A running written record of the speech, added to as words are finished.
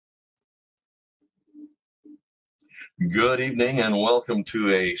Good evening and welcome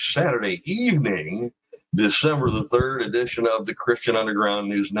to a Saturday evening, December the 3rd edition of the Christian Underground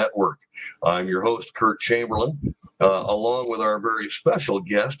News Network. I'm your host, Kurt Chamberlain, along with our very special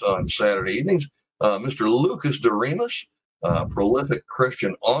guest on Saturday evenings, Mr. Lucas Doremus, prolific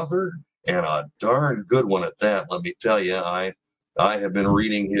Christian author, and a darn good one at that. Let me tell you, I have been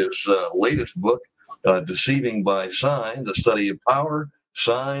reading his latest book, Deceiving by Signs, a study of power,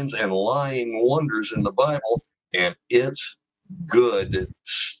 signs, and lying wonders in the Bible. And it's good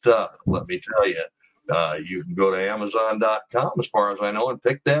stuff, let me tell you. You can go to Amazon.com, as far as I know, and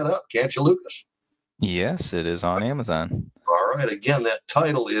pick that up. Can't you, Lucas? Yes, it is on Amazon. All right. Again, that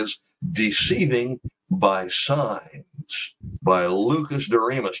title is Deceiving by Signs by Lucas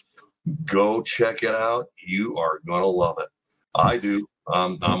Doremus. Go check it out. You are going to love it. I do.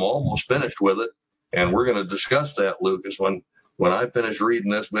 I'm almost finished with it, and we're going to discuss that, Lucas, when I finish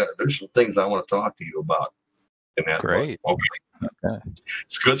reading this. There's some things I want to talk to you about. Great. Book. Okay.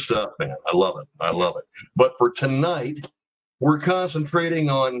 It's good stuff, man. I love it. But for tonight, we're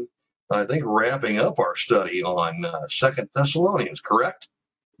concentrating on, I think, wrapping up our study on 2 Thessalonians, correct?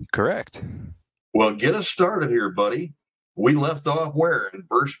 Correct. Well, get us started here, buddy. We left off where? In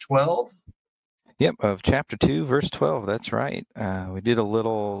verse 12? Yep, of chapter 2, verse 12. That's right.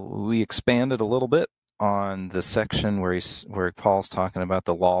 We expanded a little bit on the section where Paul's talking about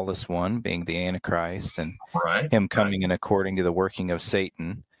the lawless one being the Antichrist and him coming in according to the working of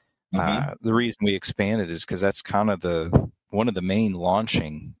Satan. The reason we expanded is because that's kind of one of the main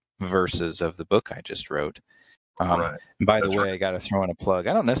launching verses of the book I just wrote. And by the way, I got to throw in a plug.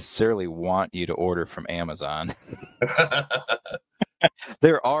 I don't necessarily want you to order from Amazon.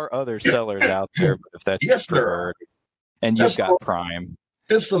 There are other sellers out there, but if that's your preferred, and you've got Prime.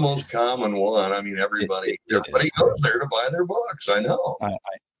 It's the most common one. I mean, everybody goes there to buy their books. I know.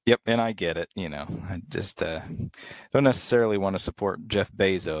 Yep, and I get it. I just don't necessarily want to support Jeff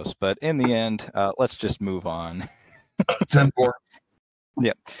Bezos, but in the end, let's just move on. 10-4.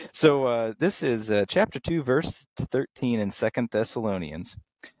 Yep. So this is chapter 2, verse 13 in 2 Thessalonians.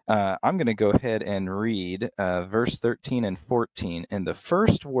 I'm going to go ahead and read verse 13 and 14 and the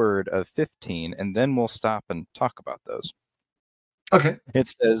first word of 15, and then we'll stop and talk about those. Okay. It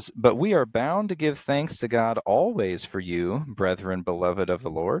says, "But we are bound to give thanks to God always for you, brethren, beloved of the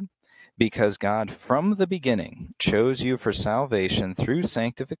Lord, because God from the beginning chose you for salvation through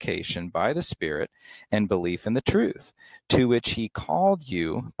sanctification by the Spirit and belief in the truth, to which he called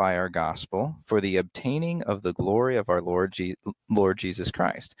you by our gospel for the obtaining of the glory of our Lord Jesus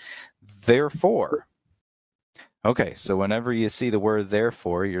Christ. Therefore," okay, so whenever you see the word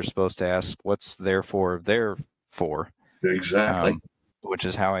therefore, you're supposed to ask, what's therefore there for? Exactly. Which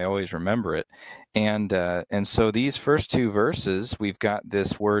is how I always remember it. And so these first two verses, we've got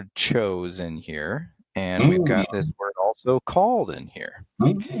this word chose in here, and we've got this word also called in here.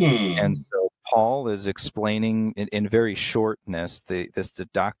 And so Paul is explaining in very shortness the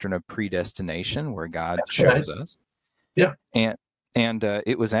doctrine of predestination, where God chose us. Yeah. And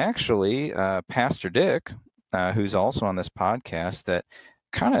it was actually Pastor Dick, who's also on this podcast, that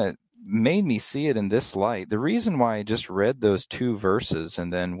kind of made me see it in this light. The reason why I just read those two verses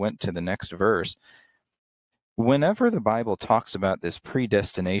and then went to the next verse, whenever the Bible talks about this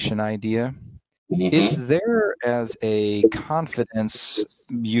predestination idea, it's there as a confidence,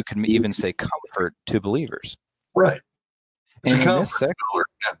 you can even say comfort to believers. Right. And in this section,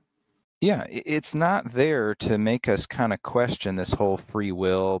 it's not there to make us kind of question this whole free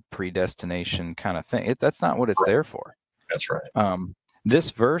will, predestination kind of thing. That's not what it's there for. That's right.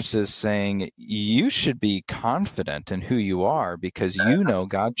 This verse is saying you should be confident in who you are because you know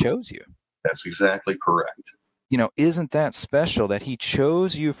God chose you. That's exactly correct. Isn't that special that he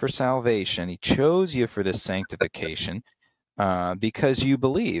chose you for salvation? He chose you for this sanctification because you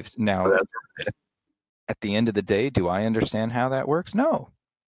believed. Now, at the end of the day, do I understand how that works? No.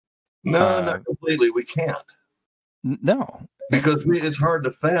 No, not completely. We can't. No. Because it's hard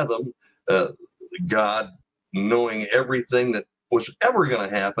to fathom God knowing everything that was ever going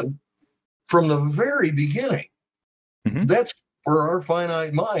to happen from the very beginning. That's, for our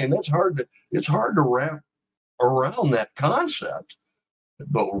finite mind, it's hard to wrap around that concept.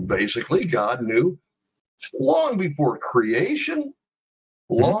 But basically, God knew long before creation,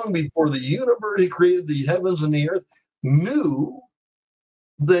 long before the universe, he created the heavens and the earth, knew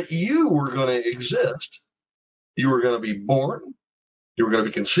that you were going to exist. You were going to be born. You were going to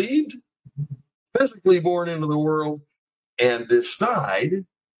be conceived, physically born into the world, and decide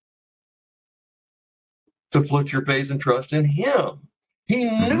to put your faith and trust in him. He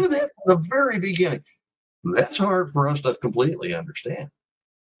knew that from the very beginning. That's hard for us to completely understand.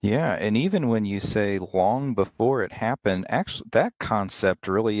 Yeah, and even when you say long before it happened, actually, that concept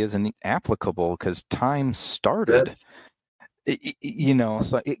really isn't applicable because time started. That's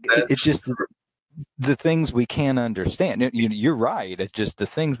So it's that's just the things we can't understand. You're right. It's just the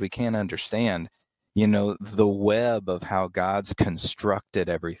things we can't understand. The web of how God's constructed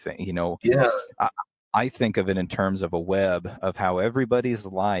everything. yeah. I, I think of it in terms of a web of how everybody's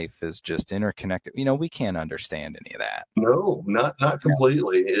life is just interconnected. We can't understand any of that. No, not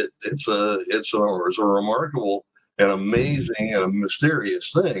completely. It's a remarkable and amazing and a mysterious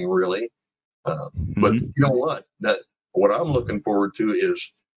thing, really. But Mm-hmm. you know what? That what I'm looking forward to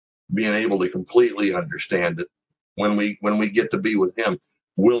is being able to completely understand it. When we get to be with Him,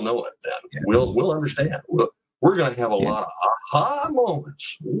 we'll know it. Then Yeah. we'll understand. We're going to have a Yeah. lot of aha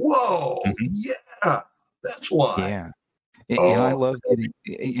moments. Whoa, Mm-hmm. yeah, that's why. Yeah. And I Oh, love getting,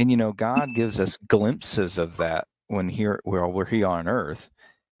 and God gives us glimpses of that we're here on earth.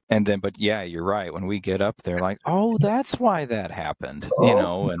 And then, but yeah, you're right. When we get up there, like, oh, that's why that happened,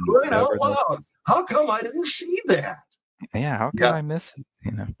 oh, and right out whatever. loud. How come I didn't see that? Yeah, how could Yeah. I miss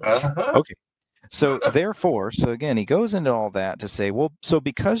it? Uh-huh. Okay. So therefore, so again, he goes into all that to say, well, so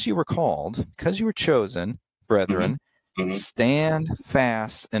because you were called, because you were chosen, Mhm, brethren, mhm, stand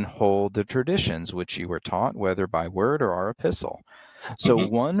fast and hold the traditions which you were taught, whether by word or our epistle. So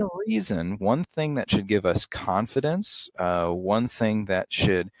mhm. one thing that should give us confidence, one thing that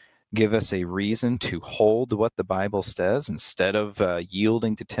should give us a reason to hold what the Bible says instead of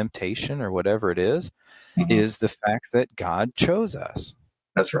yielding to temptation or whatever it Mhm. is the fact that God chose us.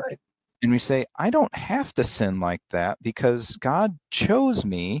 That's right. And we say, I don't have to sin like that because God chose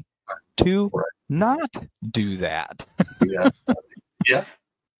me to Right. not do that. Yeah. Yeah.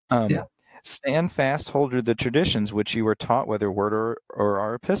 Um, Yeah. Stand fast, hold to the traditions which you were taught, whether word or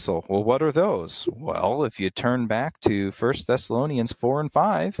our epistle. Well, what are those? Well, if you turn back to 1 Thessalonians 4 and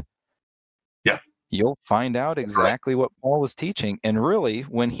 5, Yeah. you'll find out That's right. exactly what Paul was teaching. And really,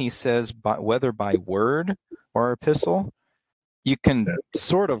 when he says whether by word or epistle, you can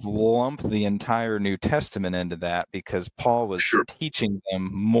sort of lump the entire New Testament into that because Paul was Sure. teaching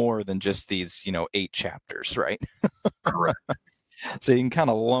them more than just these, 8 chapters, right? Correct. So you can kind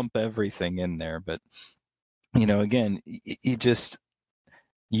of lump everything in there. But, again,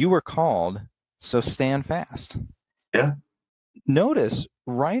 you were called, so stand fast. Yeah. Notice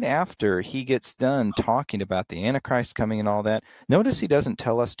right after he gets done talking about the Antichrist coming and all that, notice he doesn't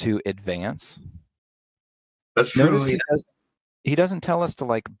tell us to advance. That's true. Notice Yeah. he doesn't tell us to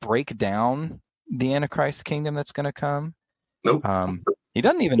like break down the Antichrist kingdom that's going to come. Nope. He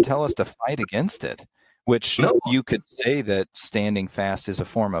doesn't even tell us to fight against it, which No. you could say that standing fast is a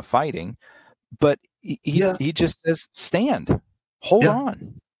form of fighting, but Yeah. he just says, stand, hold Yeah.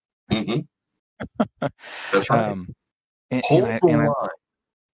 on. Hmm. That's right. Um, and, and Hold I the and I line.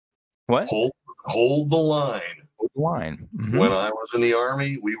 what Hold the line. hold the line. Mm-hmm. When I was in the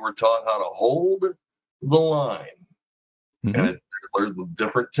Army, we were taught how to hold the line, Mm-hmm. and there's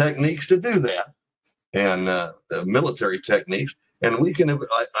different techniques to do that, and military techniques. And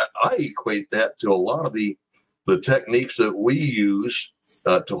I equate that to a lot of the techniques that we use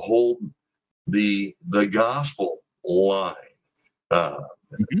to hold the gospel line. Uh,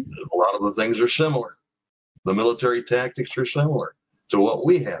 Mm-hmm. a lot of the things are similar. The military tactics are similar to what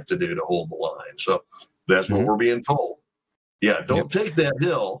we have to do to hold the line. So that's what Mm-hmm. we're being told. Yeah, Yep. don't take that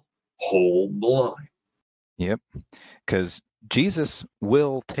hill. Hold the line. Yep. Because Jesus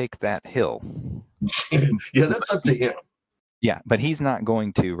will take that hill. Yeah, that's up to him. Yeah, but he's not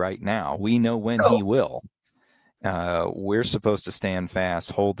going to right now. We know when No. he will. We're supposed to stand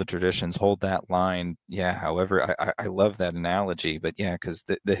fast, hold the traditions, hold that line. Yeah, however, I love that analogy. But yeah, because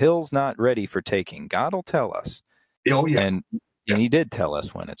the hill's not ready for taking. God will tell us. Oh, yeah. And Yeah. he did tell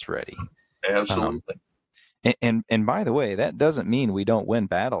us when it's ready. Absolutely. And by the way, that doesn't mean we don't win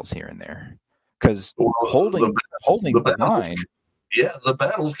battles here and there. Because Well, holding the battle's, line, yeah, the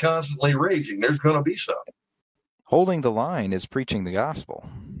battle's constantly raging. There's going to be some. holding the line is preaching the gospel,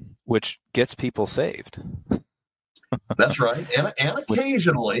 which gets people saved. That's right. And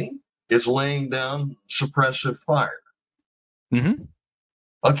occasionally it's laying down suppressive fire. Mm-hmm.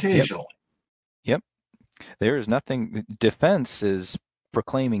 Occasionally. Yep. There is nothing. Defense is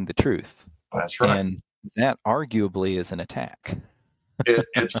proclaiming the truth. That's right. And that arguably is an attack.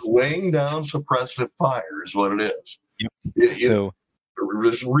 It's laying down suppressive fire is what it is. Yep. So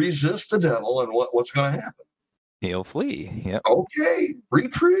resist the devil, and what's going to happen? He'll flee. Yep. Okay,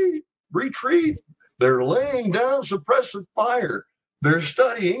 retreat. They're laying down suppressive fire. They're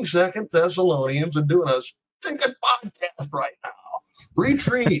studying 2 Thessalonians and doing a stinking podcast right now.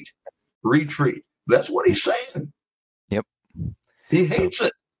 Retreat. That's what he's saying. Yep. He hates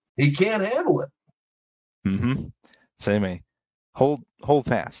it. he can't handle it. Mm-hmm. Same way. Hold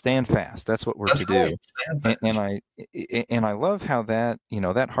fast, stand fast. That's what we're That's to right. do. And I love how that,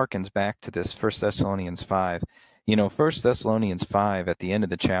 that harkens back to this 1 Thessalonians 5. 1 Thessalonians 5 at the end of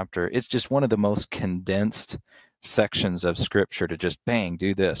the chapter, it's just one of the most condensed sections of scripture to just bang,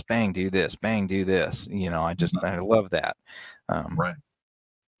 do this, bang, do this, bang, do this. I love that. Right.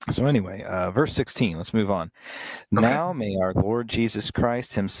 So anyway, verse 16, let's move on. Okay. Now may our Lord Jesus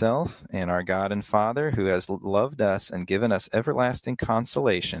Christ himself and our God and Father, who has loved us and given us everlasting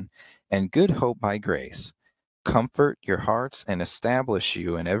consolation and good hope by grace, comfort your hearts and establish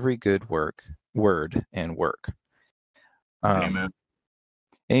you in every good word and work. Amen.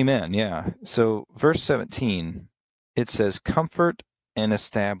 Amen, yeah. So verse 17, it says, comfort and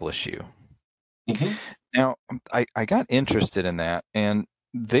establish you. Mm-hmm. Now, I got interested in that, and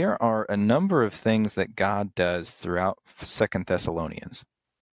there are a number of things that God does throughout 2 Thessalonians.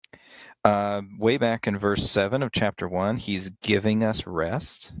 Way back in verse 7 of chapter 1, he's giving us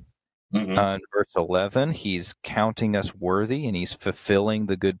rest. Mm-hmm. In verse 11, he's counting us worthy, and he's fulfilling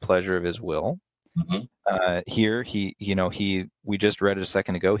the good pleasure of his will. Mm-hmm. Here, we just read it a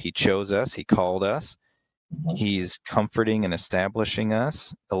second ago, he chose us, he called us. Mm-hmm. He's comforting and establishing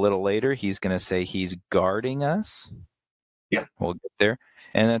us. A little later, he's going to say he's guarding us. Yeah. We'll get there.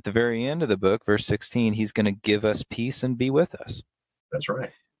 And at the very end of the book, verse 16, he's going to give us peace and be with us. That's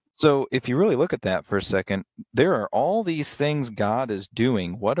right. So if you really look at that for a second, there are all these things God is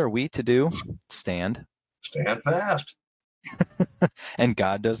doing. What are we to do? Stand. Stand fast. And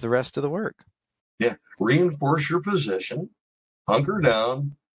God does the rest of the work. Yeah. Reinforce your position. Hunker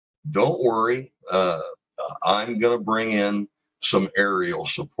down. Don't worry. I'm going to bring in some aerial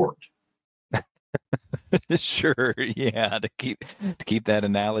support. Sure, yeah, to keep that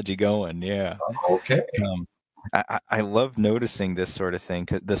analogy going, yeah. Okay. I love noticing this sort of thing,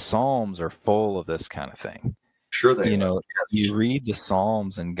 'cause the Psalms are full of this kind of thing. Sure they are. You read the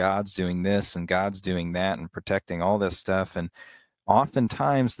Psalms and God's doing this and God's doing that and protecting all this stuff, and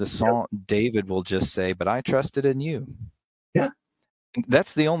oftentimes the Psalm David will just say, "But I trusted in you." Yeah.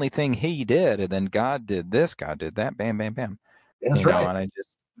 That's the only thing he did, and then God did this, God did that, bam, bam, bam. That's right. And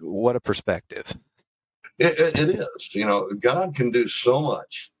what a perspective. It is. God can do so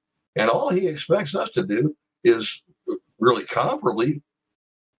much, and all he expects us to do is really comparably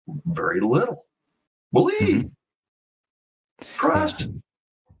very little. Believe. Trust.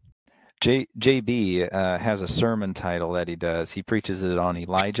 JB has a sermon title that he does. He preaches it on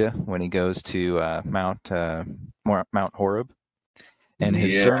Elijah when he goes to Mount Horeb. And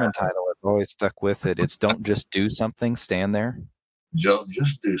his sermon title has always stuck with it. It's "Don't just do something, stand there."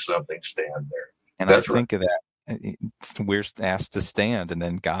 Just do something, stand there. And I think of that. We're asked to stand, and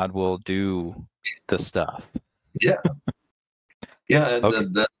then God will do the stuff. Yeah. Yeah, and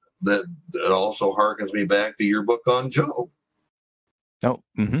okay. that also harkens me back to your book on Job. Oh,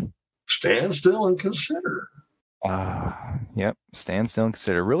 mm-hmm. Stand still and consider. Yep. Stand still and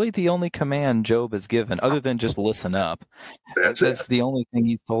consider. Really the only command Job is given, other than just listen up. That's the only thing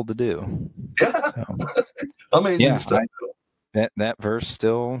he's told to do. Yeah. So, amazing stuff. That verse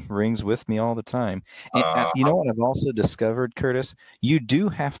still rings with me all the time. And you know what I've also discovered, Curtis? You do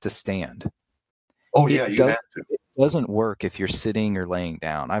have to stand. Oh, yeah, you have to. It doesn't work if you're sitting or laying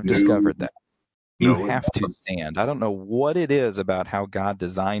down. I've discovered that. You have to stand. I don't know what it is about how God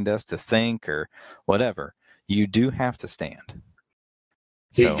designed us to think or whatever. You do have to stand.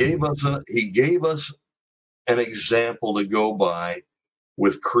 He gave us an example to go by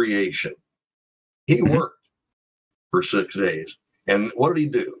with creation. He worked for 6 days. And what did he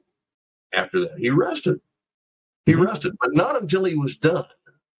do after that? He rested. He rested, but not until he was done.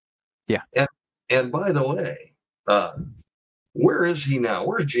 Yeah. And by the way, where is he now?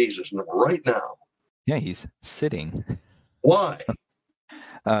 Where's Jesus right now? Yeah, he's sitting. Why?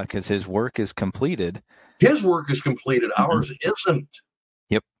 Because his work is completed. His work is completed. Ours isn't.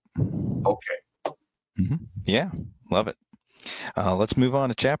 Yep. Okay. Yeah, love it. Let's move on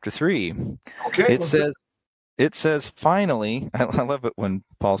to chapter 3. Okay. It says finally. I love it when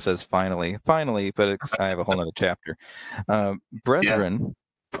Paul says finally, but I have a whole other chapter. Brethren,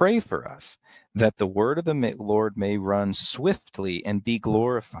 pray for us that the word of the Lord may run swiftly and be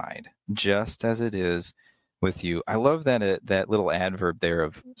glorified, just as it is with you. I love that little adverb there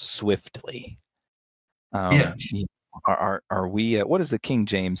of swiftly. Are we? What does the King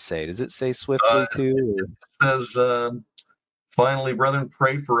James say? Does it say swiftly too? It says, finally, brethren,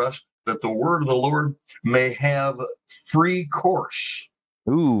 pray for us that the word of the Lord may have free course.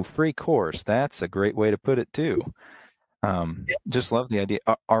 Ooh, free course. That's a great way to put it too. Just love the idea.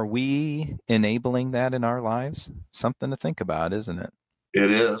 Are we enabling that in our lives? Something to think about, isn't it? It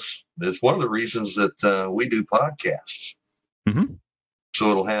is. It's one of the reasons that we do podcasts. Mm-hmm.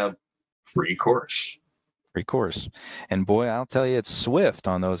 So it'll have free course. Free course. And boy, I'll tell you, it's swift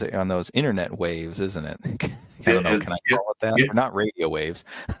on those internet waves, isn't it? I don't know. Can I call it that? They're not radio waves.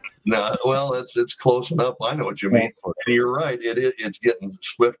 No, well, it's close enough. I know what you mean. And you're right. It's getting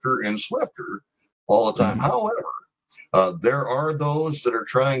swifter and swifter all the time. Mm-hmm. However, there are those that are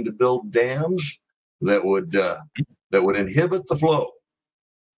trying to build dams that would inhibit the flow.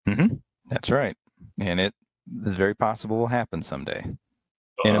 Mm-hmm. That's right. And it is very possible will happen someday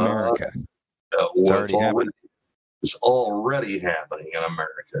in America. It's already happening in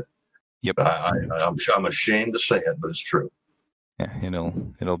America. Yep. I'm ashamed to say it, but it's true. Yeah,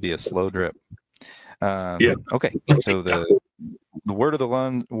 it'll be a slow drip. Yeah. Okay. So the word of the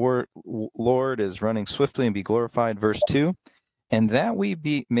Lord is running swiftly and be glorified. Verse 2, and that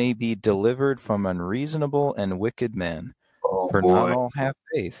we may be delivered from unreasonable and wicked men, for not all have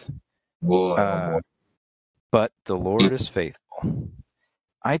faith. But the Lord is faithful.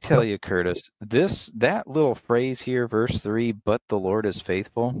 I tell you, Curtis, that little phrase here, verse 3, but the Lord is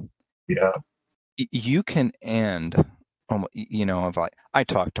faithful. Yeah. You can end, of like, I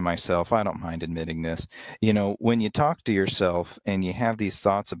talk to myself. I don't mind admitting this. When you talk to yourself and you have these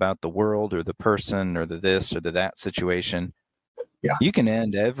thoughts about the world or the person or the this or the that situation, yeah, you can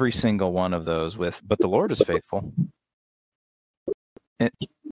end every single one of those with, but the Lord is faithful.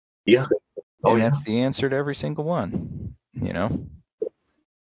 Yeah. That's the answer to every single one,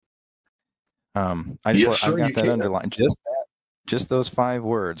 I've got that underlined. Just those 5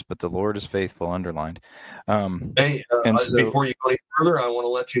 words, but the Lord is faithful, underlined. Before you go any further, I want to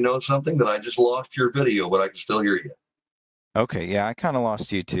let you know something, that I just lost your video, but I can still hear you. Okay, yeah, I kind of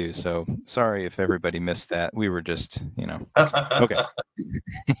lost you too, so sorry if everybody missed that. We were just, okay.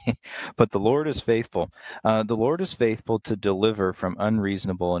 But the Lord is faithful. The Lord is faithful to deliver from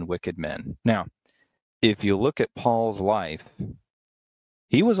unreasonable and wicked men. Now, if you look at Paul's life,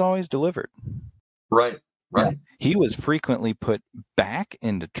 he was always delivered. Right. Yeah. He was frequently put back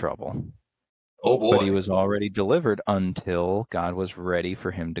into trouble. Oh, boy. But he was already delivered until God was ready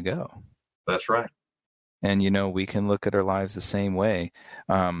for him to go. That's right. And, we can look at our lives the same way.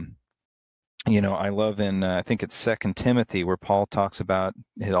 I love in, I think it's 2 Timothy, where Paul talks about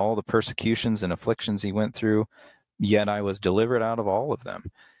all the persecutions and afflictions he went through, yet I was delivered out of all of them.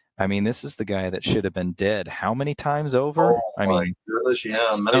 I mean, this is the guy that should have been dead how many times over?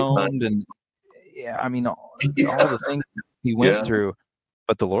 Stoned and, all the things he went through.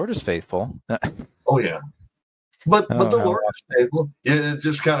 But the Lord is faithful. Oh, yeah. But the Lord is faithful. Yeah, it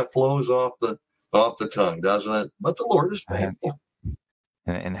just kind of flows off the tongue, doesn't it? But the Lord is faithful.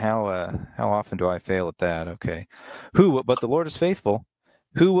 And how often do I fail at that? Okay. But the Lord is faithful,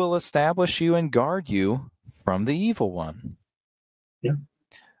 who will establish you and guard you from the evil one. Yeah.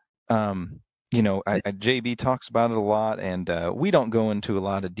 JB talks about it a lot, and we don't go into a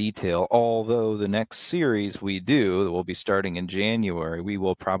lot of detail, although the next series we do, that will be starting in January, we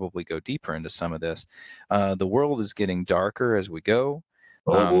will probably go deeper into some of this. The world is getting darker as we go.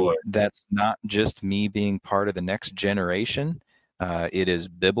 Oh, boy. That's not just me being part of the next generation. It is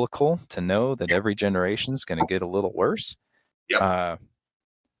biblical to know that every generation is going to get a little worse. Yep.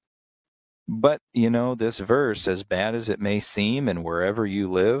 But, this verse, as bad as it may seem, and wherever you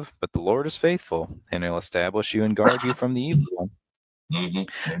live, but the Lord is faithful, and he'll establish you and guard you from the evil one.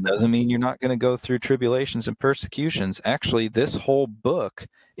 Mm-hmm. Doesn't mean you're not going to go through tribulations and persecutions. Actually, this whole book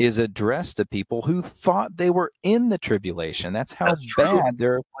is addressed to people who thought they were in the tribulation. That's how bad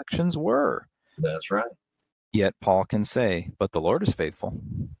their afflictions were. That's right. Yet Paul can say, but the Lord is faithful.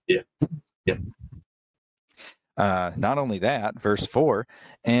 Yeah. Yeah. Not only that, verse 4,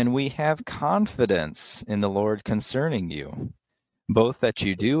 and we have confidence in the Lord concerning you, both that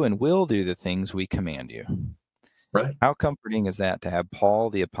you do and will do the things we command you. Right. How comforting is that to have Paul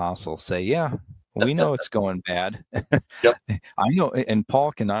the apostle say, yeah, we know it's going bad. Yep. I know. And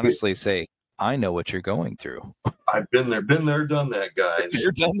Paul can honestly say, I know what you're going through. I've been there, done that, guys.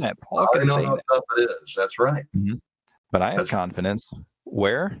 You've done that. Paul can say how tough it is. That's right. Mm-hmm. But I have confidence.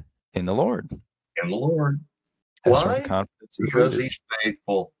 Where? In the Lord. In the Lord. That's why? Because he's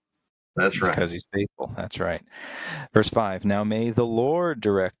faithful. That's right. Because he's faithful. That's right. Verse 5, now may the Lord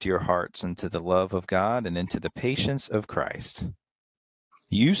direct your hearts into the love of God and into the patience of Christ.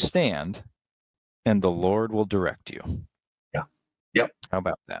 You stand, and the Lord will direct you. Yeah. Yep. How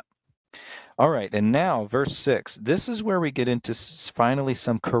about that? All right, and now verse 6. This is where we get into finally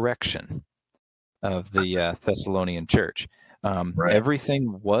some correction of the Thessalonian church. Right.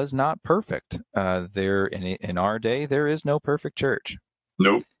 Everything was not perfect. There in our day, there is no perfect church.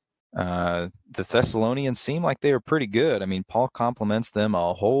 Nope. The Thessalonians seem like they were pretty good. I mean, Paul compliments them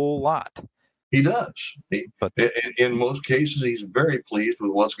a whole lot. He does. But In most cases, he's very pleased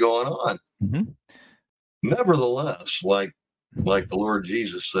with what's going on. mm-hmm. Nevertheless, like the Lord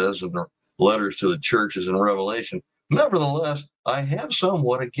Jesus says in the letters to the churches in Revelation, nevertheless, I have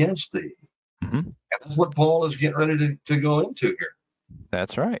somewhat against thee. Mm-hmm. And that's what Paul is getting ready to go into here.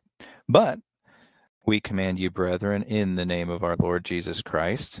 That's right. But we command you, brethren, in the name of our Lord Jesus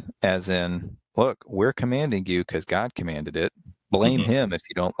Christ, as in, look, we're commanding you because God commanded it. Blame him if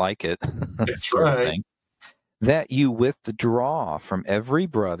you don't like it. That's sort of right. thing. That you withdraw from every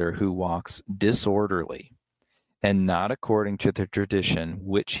brother who walks disorderly and not according to the tradition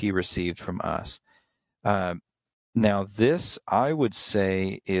which he received from us. Now, this, I would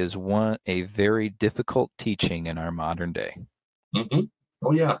say, is a very difficult teaching in our modern day. Mm-hmm.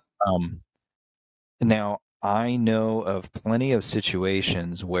 Oh, yeah. Now, I know of plenty of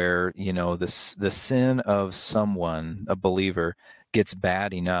situations where, the sin of someone, a believer, gets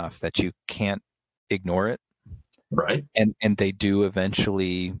bad enough that you can't ignore it. Right. And they do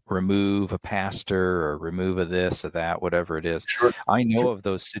eventually remove a pastor or remove a this or that, whatever it is. Sure. I know of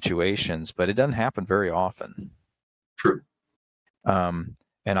those situations, but it doesn't happen very often. True. And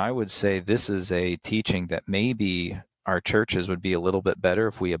I would say this is a teaching that maybe our churches would be a little bit better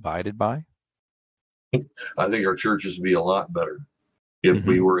if we abided by. I think our churches would be a lot better if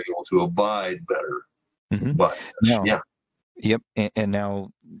we were able to abide better. But yeah. Yep. And now,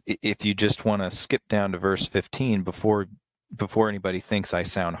 if you just want to skip down to verse 15 before anybody thinks I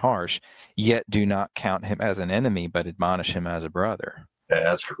sound harsh, yet do not count him as an enemy, but admonish him as a brother.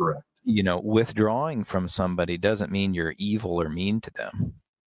 That's correct. Withdrawing from somebody doesn't mean you're evil or mean to them.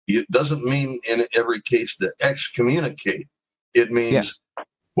 It doesn't mean in every case to excommunicate. It means,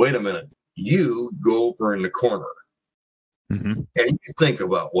 wait a minute, you go over in the corner and you think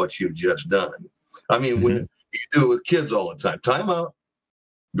about what you've just done. I mean, when you do it with kids all the time, time out,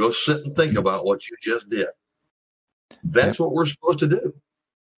 go sit and think about what you just did. That's what we're supposed to do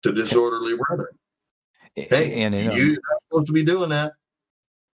to disorderly brethren. Hey, you're not supposed to be doing that.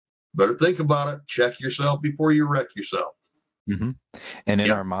 Better think about it. Check yourself before you wreck yourself. And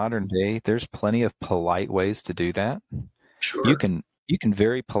in our modern day, there's plenty of polite ways to do that. Sure. You can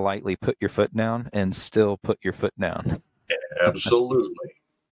very politely put your foot down and still put your foot down. Absolutely.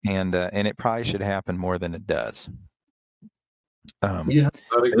 And it probably should happen more than it does. I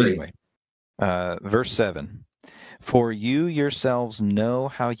agree. Anyway, verse 7. For you yourselves know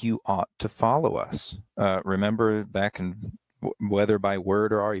how you ought to follow us. Remember back in whether by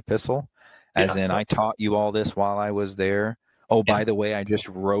word or our epistle, as in I taught you all this while I was there. Oh, by the way, I just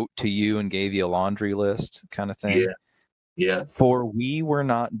wrote to you and gave you a laundry list kind of thing. Yeah. For we were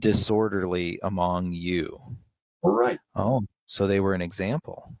not disorderly among you. All right. Oh, so they were an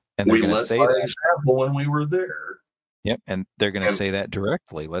example. And they're going to say that example when we were there. Yep, and they're going to say that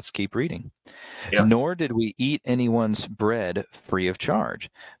directly. Let's keep reading. Yep. Nor did we eat anyone's bread free of charge,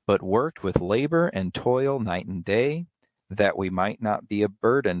 but worked with labor and toil night and day, that we might not be a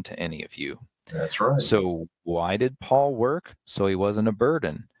burden to any of you. That's right. So why did Paul work? So he wasn't a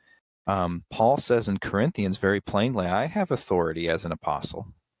burden. Paul says in Corinthians very plainly, I have authority as an apostle.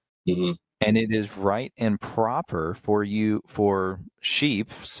 And it is right and proper for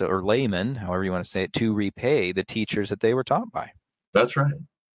sheep, or laymen, however you want to say it, to repay the teachers that they were taught by. That's right.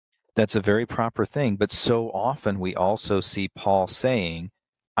 That's a very proper thing. But so often we also see Paul saying,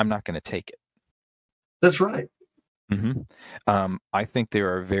 I'm not going to take it. That's right. I think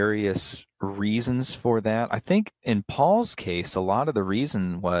there are various reasons for that. I think in Paul's case, a lot of the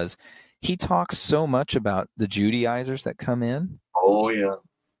reason was he talks so much about the Judaizers that come in. Oh, yeah.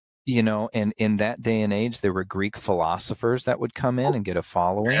 And in that day and age, there were Greek philosophers that would come in and get a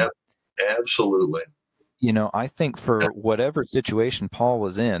following. Yeah, absolutely. I think for whatever situation Paul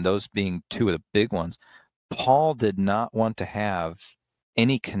was in, those being two of the big ones, Paul did not want to have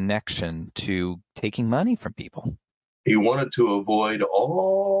any connection to taking money from people. He wanted to avoid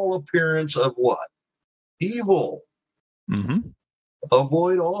all appearance of what? Evil.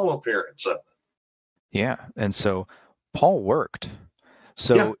 Avoid all appearance of it. Yeah. And so Paul worked.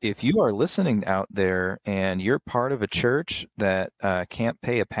 So if you are listening out there and you're part of a church that can't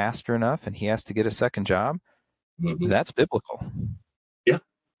pay a pastor enough and he has to get a second job, that's biblical. Yeah,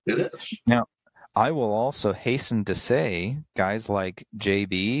 it is. Now, I will also hasten to say, guys like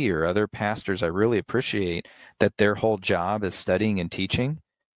JB or other pastors I really appreciate, that their whole job is studying and teaching.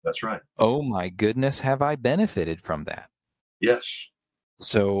 That's right. Oh my goodness, have I benefited from that? Yes.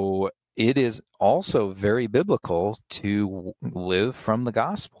 So it is also very biblical to live from the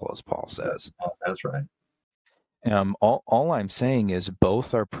gospel, as Paul says. That's right. All I'm saying is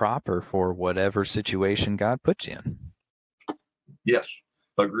both are proper for whatever situation God puts you in. Yes,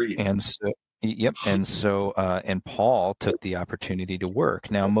 agreed. And so, yep. And Paul took the opportunity to work.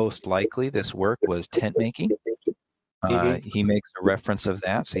 Now, most likely, this work was tent making. He makes a reference of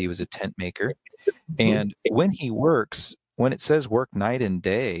that. So he was a tent maker. And when he works, when it says work night and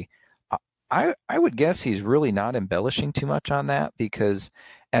day, I would guess he's really not embellishing too much on that, because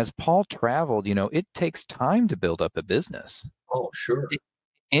as Paul traveled, it takes time to build up a business. Oh, sure.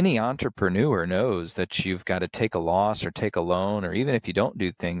 Any entrepreneur knows that you've got to take a loss or take a loan, or even if you don't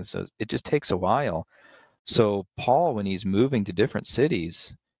do things, it just takes a while. So Paul, when he's moving to different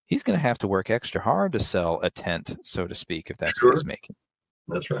cities, he's going to have to work extra hard to sell a tent, so to speak, if that's what he's making.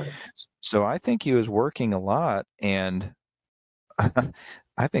 That's right. So I think he was working a lot, and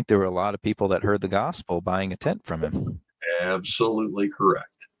I think there were a lot of people that heard the gospel buying a tent from him. Absolutely correct.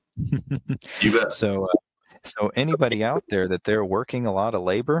 You bet. So anybody out there that they're working a lot of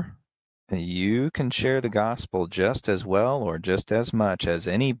labor, you can share the gospel just as well or just as much as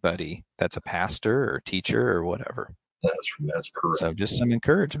anybody that's a pastor or teacher or whatever. That's correct. So just some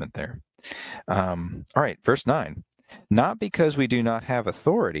encouragement there. All right, verse 9. Not because we do not have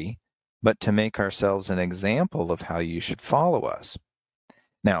authority, but to make ourselves an example of how you should follow us.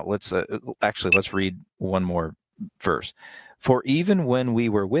 Now, let's read one more verse. For even when we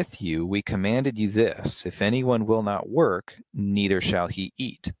were with you, we commanded you this: if anyone will not work, neither shall he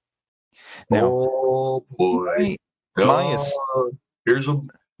eat. Now, oh boy, you're going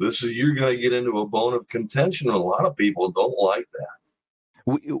to get into a bone of contention. A lot of people don't like that.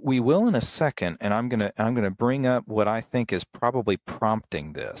 We will in a second, and I'm gonna bring up what I think is probably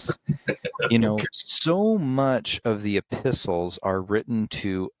prompting this. So much of the epistles are written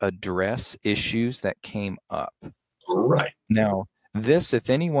to address issues that came up. Right. Now, this, if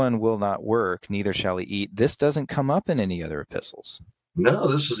anyone will not work, neither shall he eat, this doesn't come up in any other epistles.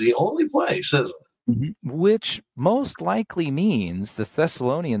 No, this is the only place, isn't it? Mm-hmm. Which most likely means the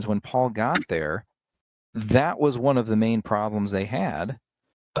Thessalonians, when Paul got there, that was one of the main problems they had,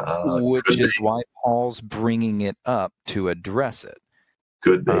 which is why Paul's bringing it up to address it.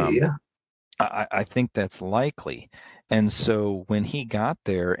 Could be, yeah. I think that's likely. And so when he got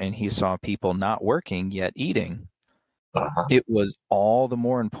there and he saw people not working yet eating, it was all the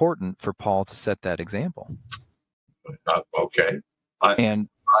more important for Paul to set that example. Okay. I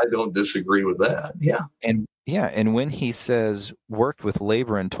don't disagree with that. Yeah. And when he says worked with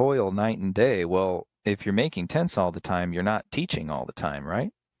labor and toil night and day, well, if you're making tents all the time, you're not teaching all the time,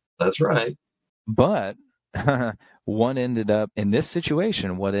 right? That's right. But what ended up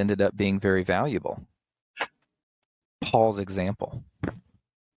being very valuable? Paul's example.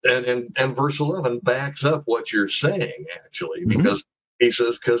 And verse 11 backs up what you're saying, actually, because he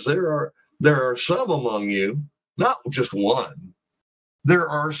says, because there are some among you, not just one, there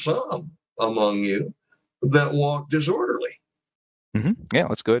are some among you that walk disorderly. Yeah,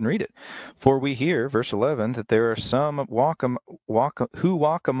 let's go ahead and read it. For we hear, verse 11, that there are some who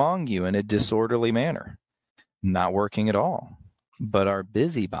walk among you in a disorderly manner, not working at all, but are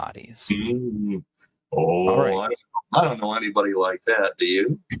busybodies. Oh, all right. I don't know anybody like that. Do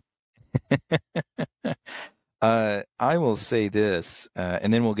you? I will say this,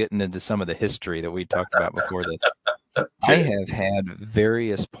 and then we'll get into some of the history that we talked about before this. Okay. I have had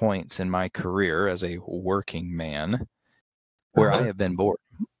various points in my career as a working man where I have been bored.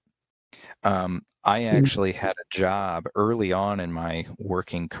 I actually had a job early on in my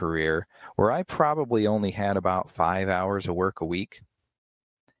working career where I probably only had about 5 hours of work a week,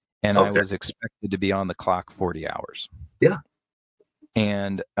 and I was expected to be on the clock 40 hours. Yeah.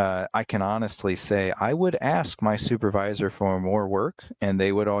 And I can honestly say I would ask my supervisor for more work, and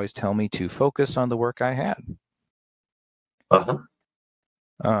they would always tell me to focus on the work I had.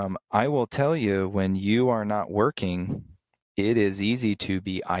 I will tell you, when you are not working, it is easy to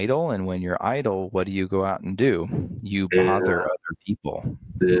be idle. And when you're idle, what do you go out and do? You bother other people.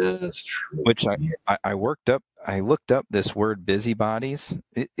 Yeah, that's true. Which I looked up this word busybodies.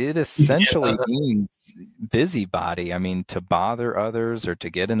 It essentially means busybody. I mean, to bother others or to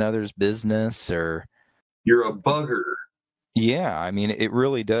get in others' business, or you're a bugger. Yeah, I mean, it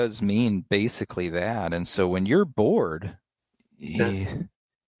really does mean basically that. And so when you're bored, you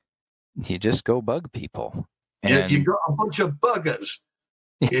just go bug people. And you got a bunch of buggers.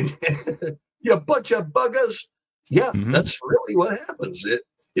 You a bunch of buggers. Yeah, that's really what happens.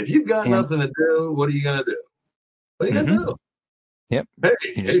 If you've got nothing to do, what are you going to do? What are you going to do? Yep.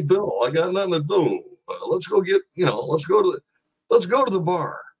 Hey, Bill, I got nothing to do. Let's go let's go to the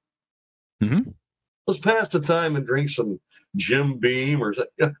bar. Let's pass the time and drink some Jim Beam or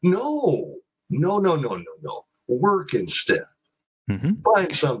something. No. work instead. Mm-hmm.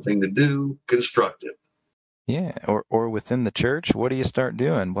 Find something to do constructive. Yeah, or within the church, what do you start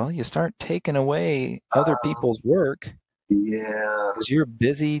doing? Well, you start taking away other people's work Yeah. because you're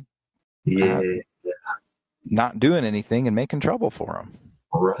busy Yeah. not doing anything and making trouble for them.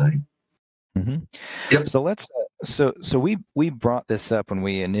 Right. Mm-hmm. Yep. So let's so we brought this up when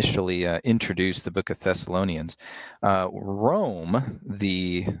we initially introduced the book of Thessalonians. Rome,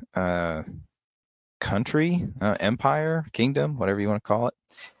 the country, empire, kingdom, whatever you want to call it,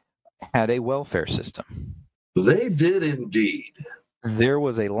 had a welfare system. They did indeed. There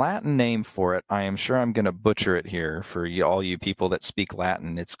was a Latin name for it. I am sure I'm going to butcher it here for all you people that speak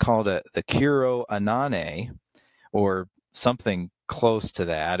Latin. It's called the Curo Anane, or something close to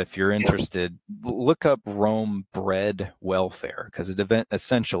that. If you're interested, look up Rome bread welfare, because it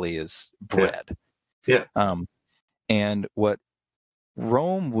essentially is bread. Yeah. And what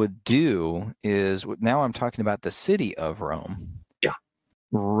Rome would do is, now I'm talking about the city of Rome. Yeah.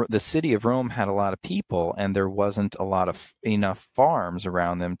 The city of Rome had a lot of people, and there wasn't enough farms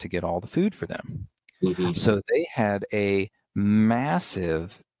around them to get all the food for them. Mm-hmm. So they had a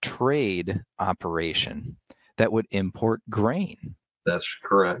massive trade operation that would import grain. That's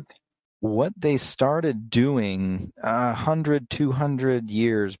correct. What they started doing 100, 200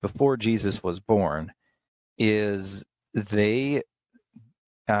 years before Jesus was born is that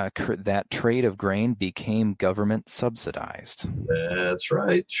trade of grain became government subsidized. That's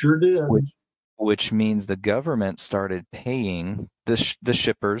right. Sure did. Which means the government started paying the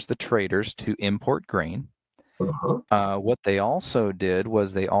shippers, the traders, to import grain. Uh-huh. What they also did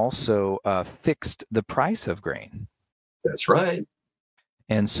was they also fixed the price of grain. That's right.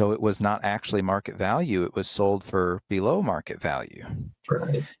 And so it was not actually market value. It was sold for below market value.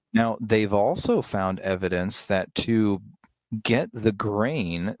 Right. Now, they've also found evidence that to get the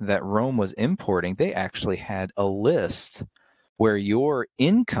grain that Rome was importing, they actually had a list where your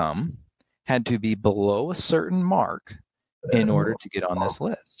income had to be below a certain mark in order to get on this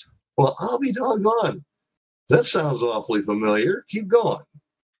list. Well, I'll be doggone. That sounds awfully familiar. Keep going.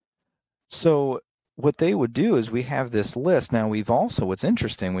 So what they would do is we have this list. Now, what's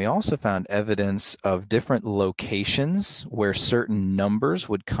interesting, we also found evidence of different locations where certain numbers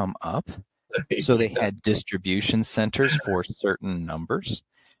would come up. So they had distribution centers for certain numbers.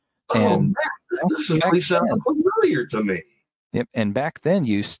 And this really sounds familiar to me. Yep. And back then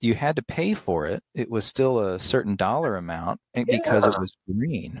you had to pay for it. It was still a certain dollar amount because it was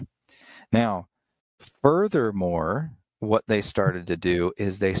green. Now, furthermore, what they started to do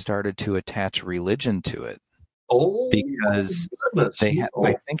is they started to attach religion to it. Oh, because they had,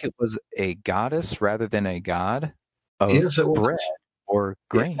 I think it was a goddess rather than a god of bread or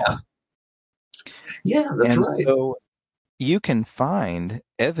grain. Yeah, that's right. So you can find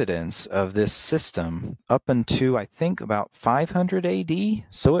evidence of this system up into, I think, about 500 AD.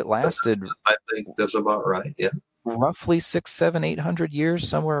 So it lasted. I think that's about right. Yeah. Roughly 600, 700, 800 years,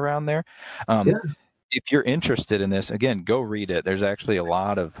 somewhere around there. If you're interested in this, again, go read it. There's actually a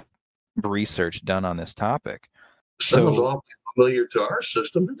lot of research done on this topic. Sounds awfully familiar to our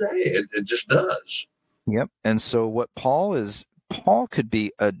system today. It just does. Yep. And so what Paul could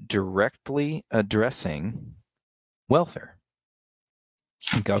be directly addressing welfare,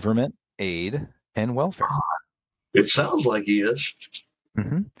 government aid, and welfare. It sounds like he is.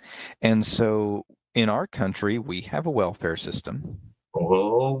 Mm-hmm. And so in our country, we have a welfare system.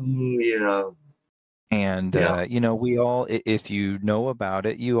 Oh, yeah. And, we all, if you know about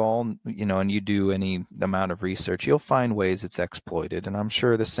it, you all, and you do any amount of research, you'll find ways it's exploited. And I'm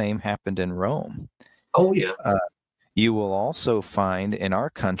sure the same happened in Rome. Oh, yeah. You will also find in our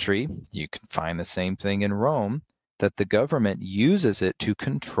country, you can find the same thing in Rome, that the government uses it to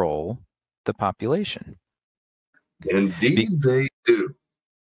control the population. Indeed, they do.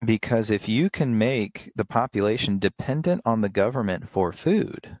 Because if you can make the population dependent on the government for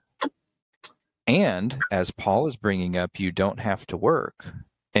food, and as Paul is bringing up, you don't have to work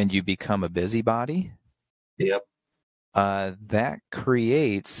and you become a busybody. Yep. That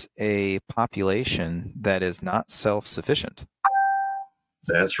creates a population that is not self-sufficient.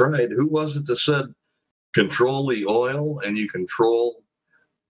 That's right. Who was it that said control the oil and you control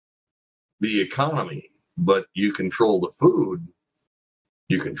the economy, but you control the food,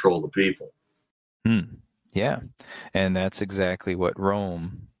 you control the people? Yeah. And that's exactly what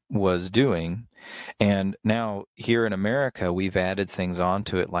Rome was doing. And now here in America, we've added things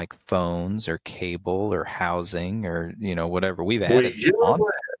onto it like phones or cable or housing or, whatever. We've added give it away.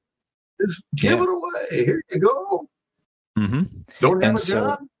 Just give it away. Here you go. Mm-hmm. Don't have a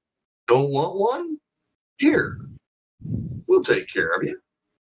job? Don't want one? Here. We'll take care of you.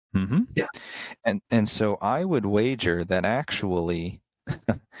 Mm-hmm. Yeah. And so I would wager that actually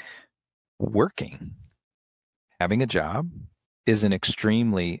working, having a job, is an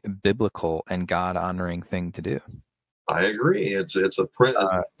extremely biblical and God-honoring thing to do. I agree. It's a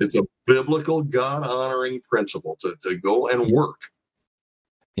biblical God honoring principle to go and work.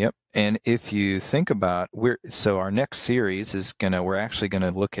 Yep. And if you think about our next series is we're actually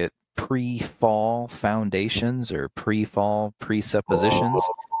gonna look at pre-fall foundations or pre-fall presuppositions.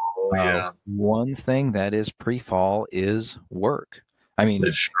 Oh, yeah. One thing that is pre-fall is work. I mean,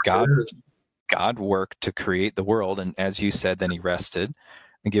 It sure is. God worked to create the world, and as you said, then he rested,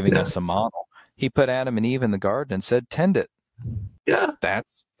 and giving us a model. He put Adam and Eve in the garden and said, "Tend it." Yeah.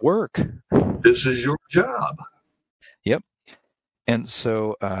 That's work. This is your job. Yep. And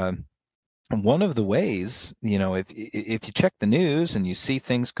so one of the ways, if you check the news and you see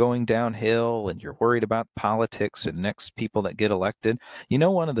things going downhill and you're worried about politics or the next people that get elected,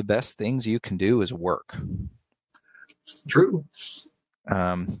 one of the best things you can do is work. True.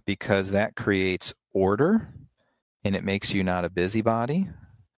 Because that creates order and it makes you not a busybody.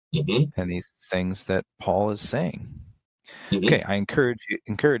 Mm-hmm. And these things that Paul is saying. Mm-hmm. Okay, I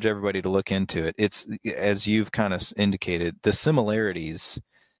encourage everybody to look into it. It's, as you've kind of indicated, the similarities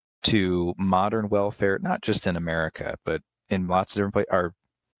to modern welfare, not just in America, but in lots of different places,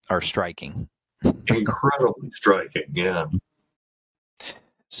 are striking. Incredibly striking, yeah.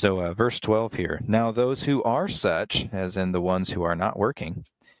 So verse 12 here. Now those who are such, as in the ones who are not working,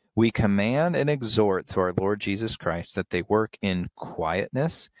 we command and exhort through our Lord Jesus Christ that they work in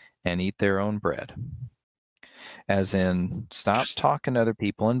quietness and eat their own bread. As in, stop talking to other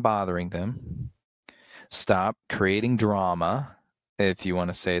people and bothering them. Stop creating drama, if you want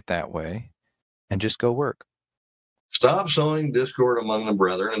to say it that way, and just go work. Stop sowing discord among the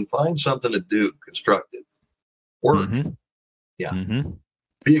brethren and find something to do constructive. Work. Mm-hmm. Yeah. Mm-hmm.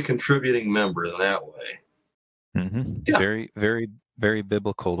 Be a contributing member in that way. Mm-hmm. Yeah. Very, very, very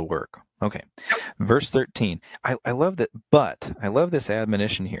biblical to work. Okay. Verse 13. I love that, but I love this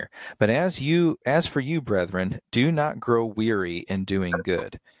admonition here. But as for you, brethren, do not grow weary in doing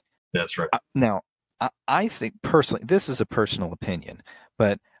good. That's right. Now, I think personally, this is a personal opinion,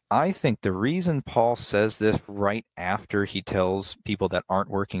 but I think the reason Paul says this right after he tells people that aren't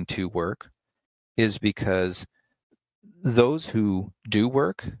working to work is because those who do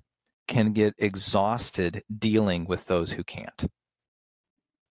work can get exhausted dealing with those who can't.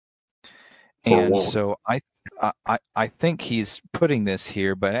 And so I think he's putting this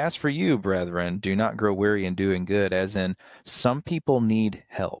here, but as for you, brethren, do not grow weary in doing good, as in some people need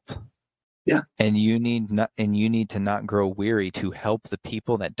help. Yeah. And you need to not grow weary to help the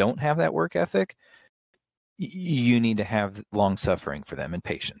people that don't have that work ethic. You need to have long suffering for them and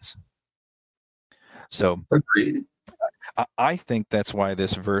patience. So agreed. I think that's why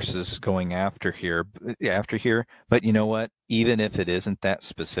this verse is going after here. But you know what? Even if it isn't that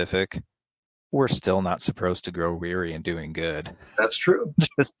specific, we're still not supposed to grow weary in doing good. That's true.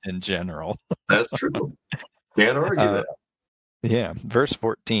 Just in general. That's true. Can't argue that. Yeah. Verse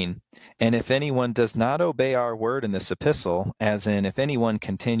 14. And if anyone does not obey our word in this epistle, as in if anyone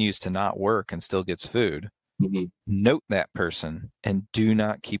continues to not work and still gets food, note that person and do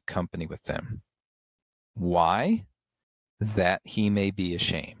not keep company with them. Why? That he may be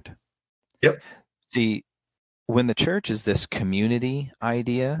ashamed. Yep. See, when the church is this community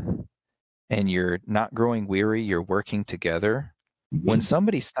idea and you're not growing weary, you're working together. When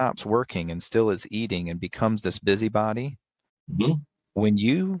somebody stops working and still is eating and becomes this busybody, when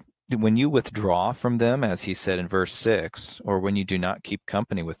you withdraw from them, as he said in verse 6, or when you do not keep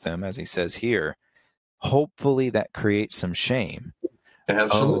company with them, as he says here, hopefully that creates some shame.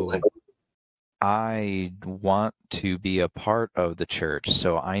 Absolutely. Oh, I want to be a part of the church,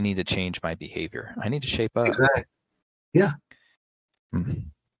 so I need to change my behavior. I need to shape up. Exactly. Yeah.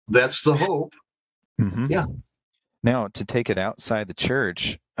 That's the hope. Yeah. Now, to take it outside the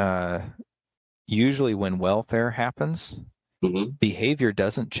church, usually when welfare happens, behavior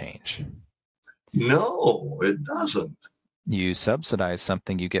doesn't change. No, it doesn't. You subsidize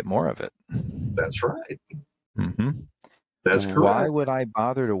something, you get more of it. That's right. That's correct. Why would I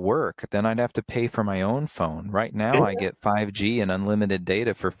bother to work? Then I'd have to pay for my own phone. Right now, I get 5G and unlimited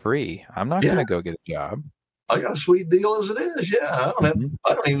data for free. I'm not going to go get a job. I got a sweet deal as it is. Yeah,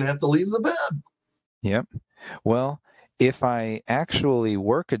 I don't even have to leave the bed. Yep. Well, if I actually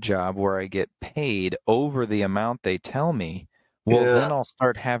work a job where I get paid over the amount they tell me, then I'll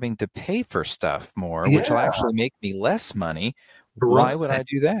start having to pay for stuff more, which will actually make me less money. Right. Why would I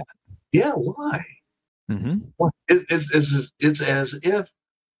do that? Yeah, why? It's as if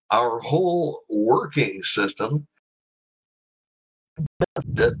our whole working system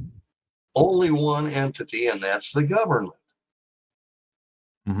benefit only one entity, and that's the government.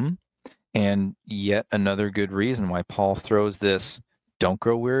 Mm-hmm. And yet another good reason why Paul throws this, don't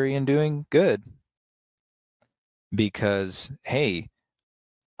grow weary in doing good. Because, hey,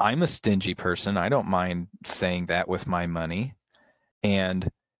 I'm a stingy person. I don't mind saying that with my money. And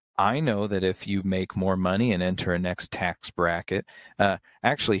I know that if you make more money and enter a next tax bracket,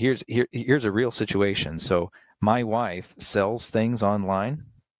 actually, here's a real situation. So my wife sells things online.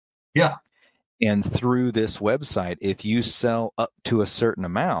 Yeah. And through this website, if you sell up to a certain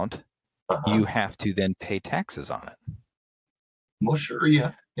amount, you have to then pay taxes on it. Well, sure,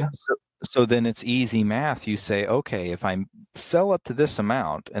 yeah. So then it's easy math. You say, okay, if I sell up to this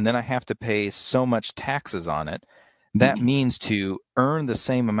amount and then I have to pay so much taxes on it, that means to earn the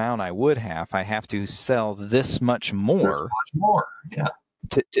same amount I would have, I have to sell this much more, yeah,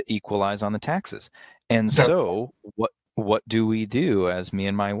 to equalize on the taxes. And so what do we do as me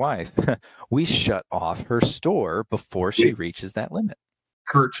and my wife? We shut off her store before she reaches that limit.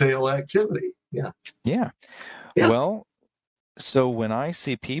 Curtail activity. Yeah. Well, so when I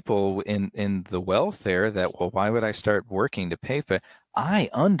see people in the welfare that, well, why would I start working to pay for it? I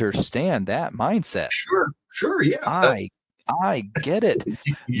understand that mindset. Sure, yeah. I get it.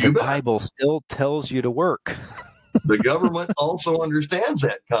 The Bible still tells you to work. The government also understands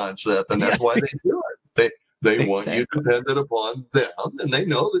that concept, and that's why they do it. They want you dependent upon them, and they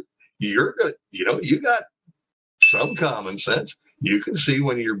know that you're good. You got some common sense. You can see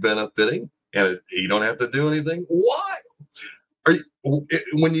when you're benefiting, and you don't have to do anything. Why?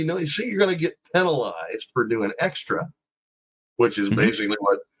 When you see you're going to get penalized for doing extra, which is basically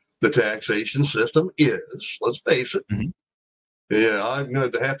what the taxation system is. Let's face it. Yeah, I'm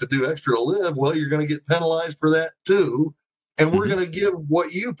going to have to do extra to live. Well, you're going to get penalized for that too, and we're going to give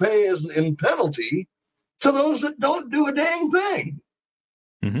what you pay as in penalty to those that don't do a dang thing.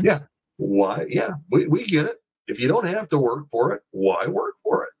 Yeah, why? Yeah, we get it. If you don't have to work for it, why work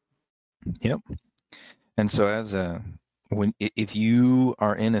for it? Yep. And so if you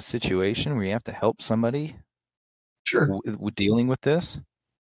are in a situation where you have to help somebody dealing with this,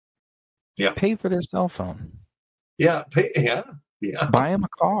 pay for their cell phone. Yeah, Buy them a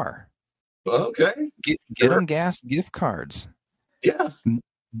car. Okay. Get them gas gift cards. Yeah.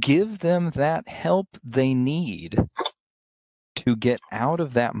 Give them that help they need to get out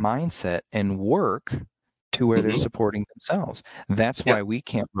of that mindset and work to where they're supporting themselves. That's why we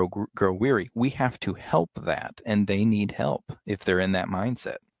can't grow weary. We have to help that, and they need help if they're in that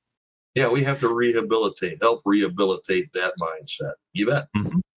mindset. Yeah, we have to help rehabilitate that mindset. You bet.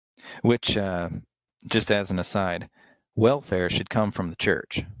 Which, just as an aside, welfare should come from the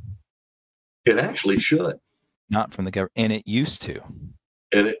church. It actually should. Not from the government, and it used to.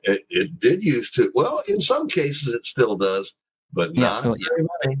 And it did used to. Well, in some cases it still does, but not very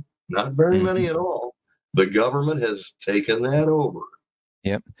many. Not very many at all. The government has taken that over.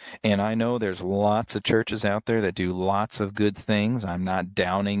 Yep. And I know there's lots of churches out there that do lots of good things. I'm not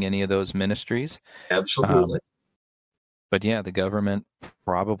downing any of those ministries. Absolutely. But yeah, the government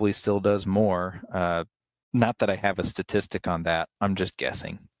probably still does more. Not that I have a statistic on that. I'm just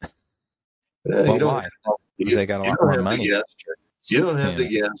guessing. Yeah, well, why? Because they got a lot more money. You don't have to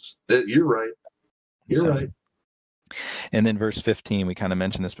guess. You're right. You're right. And then verse 15, we kind of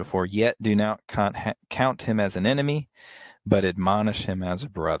mentioned this before. Yet do not count him as an enemy, but admonish him as a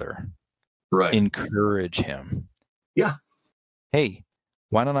brother. Right. Encourage him. Yeah. Hey,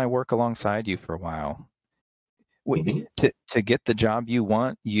 why don't I work alongside you for a while? To get the job you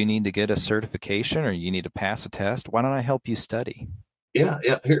want, you need to get a certification or you need to pass a test. Why don't I help you study? Yeah.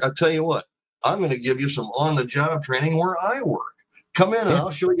 Here, I'll tell you what. I'm going to give you some on-the-job training where I work. Come in and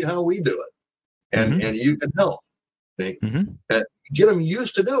I'll show you how we do it. And you can help. Get them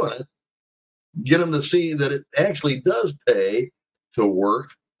used to doing it. Get them to see that it actually does pay to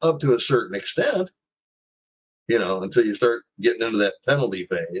work up to a certain extent, until you start getting into that penalty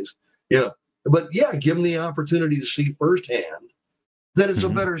phase, But yeah, give them the opportunity to see firsthand that it's a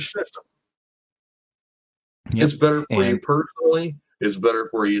better system. It's better for you personally. It's better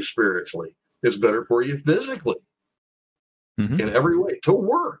for you spiritually. It's better for you physically. In every way to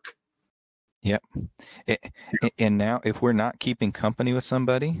work. Yep. And now if we're not keeping company with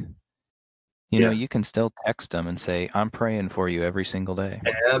somebody, you can still text them and say, I'm praying for you every single day.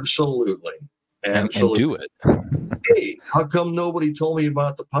 Absolutely. And do it. Hey, how come nobody told me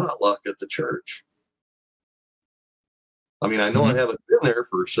about the potluck at the church? I mean, I know I haven't been there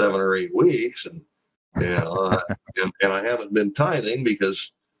for 7 or 8 weeks, and and I haven't been tithing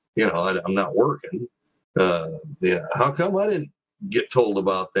because I'm not working. How come I didn't get told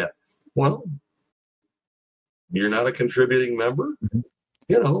about that? Well, you're not a contributing member,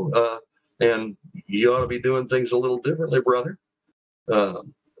 and you ought to be doing things a little differently, brother.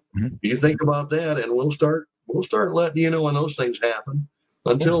 You think about that, and we'll start letting you know when those things happen.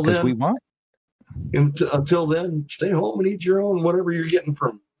 Until then, we want. Until then, stay home and eat your own whatever you're getting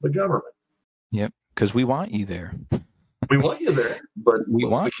from the government. Yep, because we want you there. We want you there, but we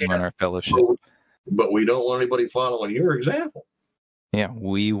want you in our fellowship. But we don't want anybody following your example. Yeah,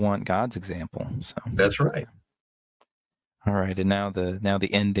 we want God's example. So that's right. All right, and now the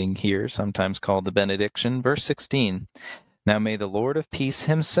ending here, sometimes called the benediction, verse 16. Now may the Lord of peace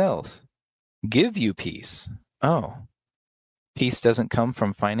himself give you peace. Oh, peace doesn't come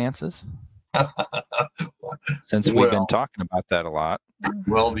from finances? Since we've been talking about that a lot.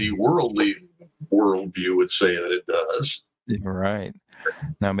 Well, the worldly worldview would say that it does. Right.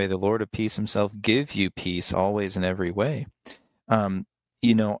 Now may the Lord of peace himself give you peace always in every way.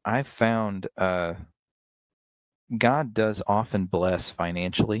 I've found God does often bless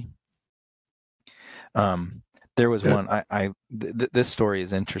financially. There was one, this story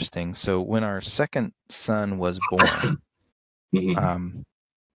is interesting. So when our second son was born,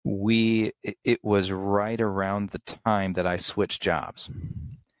 it was right around the time that I switched jobs.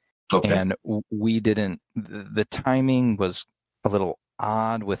 Okay. And the timing was a little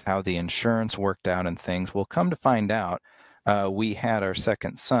odd with how the insurance worked out and things. We'll come to find out, we had our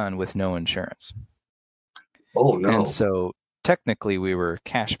second son with no insurance. Oh, no. And so technically we were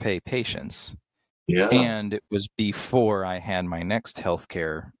cash pay patients. Yeah. And it was before I had my next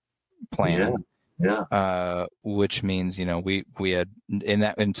healthcare plan. Yeah. Which means, we had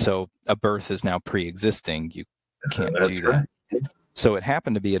and so a birth is now pre-existing. You can't do that. Right. So it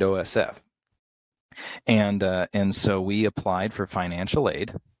happened to be at OSF. And so we applied for financial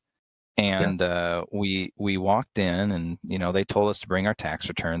aid. And we walked in, and they told us to bring our tax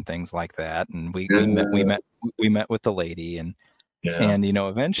return, things like that. And we met with the lady, and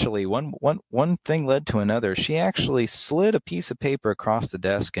eventually one thing led to another. She actually slid a piece of paper across the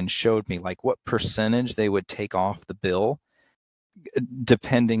desk and showed me like what percentage they would take off the bill,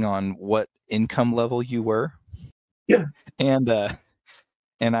 depending on what income level you were. Yeah. And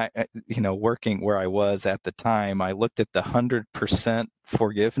I, working where I was at the time, I looked at the 100%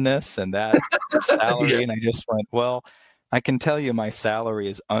 forgiveness and that salary, and I just went, well, I can tell you my salary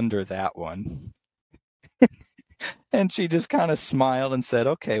is under that one. And she just kind of smiled and said,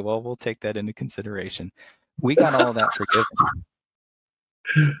 okay, well, we'll take that into consideration. We got all that forgiven.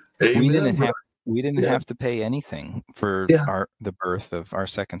 Amen, we didn't have to pay anything for the birth of our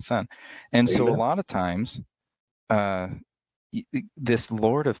second son. And so a lot of times, this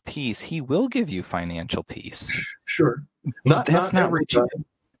Lord of peace, he will give you financial peace. Sure. Not every time.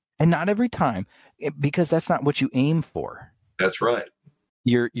 And not every time, because that's not what you aim for. That's right.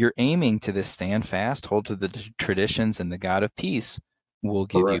 You're aiming to this stand fast, hold to the traditions, and the God of peace will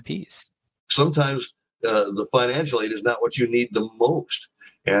give you peace. Sometimes the financial aid is not what you need the most.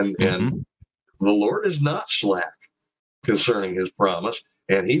 And the Lord is not slack concerning his promise.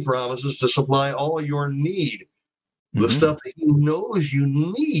 And he promises to supply all your need. The stuff that he knows you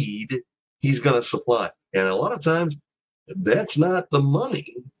need, he's going to supply. And a lot of times, that's not the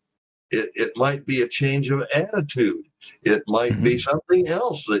money. It might be a change of attitude. It might be something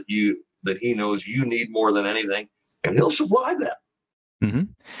else that he knows you need more than anything, and he'll supply that.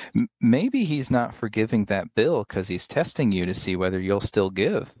 Maybe he's not forgiving that bill because he's testing you to see whether you'll still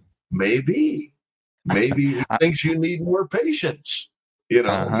give. Maybe he thinks you need more patience.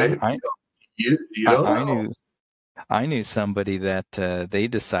 Maybe you don't know. I knew somebody that they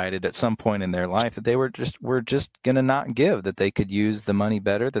decided at some point in their life that they were just going to not give, that they could use the money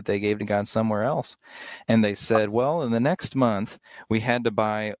better that they gave to God somewhere else. And they said, well, in the next month, we had to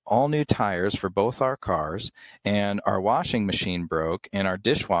buy all new tires for both our cars, and our washing machine broke, and our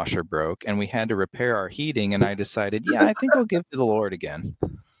dishwasher broke, and we had to repair our heating. And I decided, I think I'll give to the Lord again.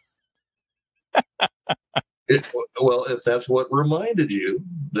 Well, if that's what reminded you,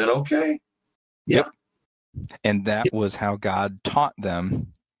 then okay. Yep. And that was how God taught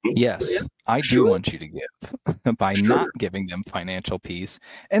them, yes, I do want you to give, by not giving them financial peace.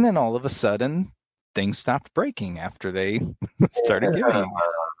 And then all of a sudden, things stopped breaking after they started giving.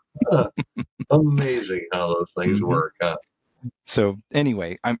 Amazing how those things work, huh? So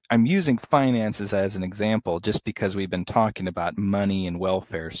anyway, I'm using finances as an example just because we've been talking about money and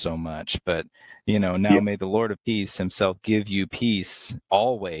welfare so much. But, now may the Lord of peace himself give you peace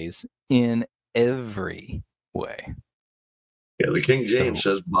always in every way. Yeah, the King James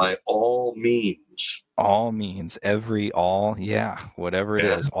says by all means. All means, whatever it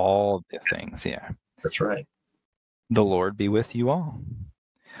is, all the things, That's right. The Lord be with you all.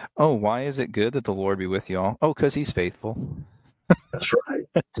 Oh, why is it good that the Lord be with you all? Oh, because he's faithful. That's right.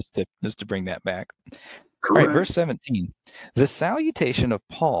 just to bring that back. Correct. All right, verse 17. The salutation of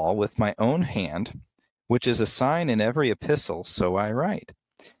Paul with my own hand, which is a sign in every epistle, so I write.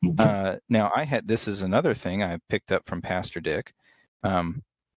 Mm-hmm. Now, this is another thing I picked up from Pastor Dick.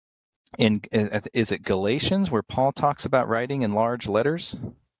 Is it Galatians where Paul talks about writing in large letters?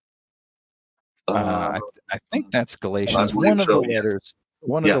 I think that's Galatians. One of the letters.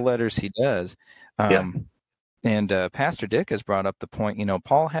 One of the letters he does. And Pastor Dick has brought up the point.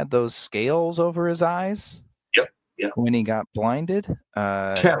 Paul had those scales over his eyes. Yep. When he got blinded.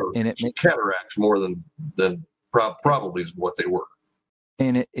 Cataracts more than probably is what they were.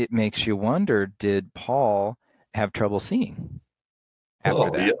 And it makes you wonder: did Paul have trouble seeing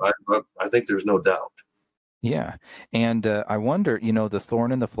after that? Yeah, I think there's no doubt. Yeah, and I wonder, the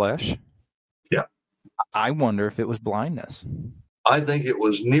thorn in the flesh. Yeah, I wonder if it was blindness. I think it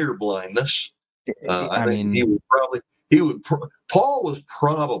was near blindness. I mean, Paul was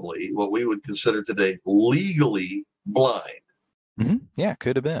probably what we would consider today legally blind. Mm-hmm. Yeah,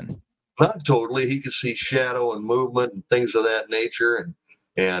 could have been. Not totally. He could see shadow and movement and things of that nature,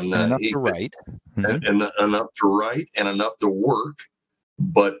 and enough to write, and enough to write, and enough to work,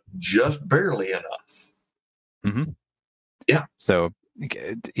 but just barely enough. Mm-hmm. Yeah. So,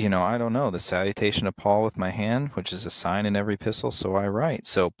 I don't know. The salutation of Paul with my hand, which is a sign in every epistle, so I write.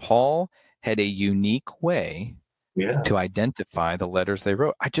 So Paul had a unique way to identify the letters they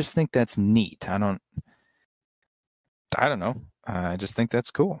wrote. I just think that's neat. I don't know. I just think that's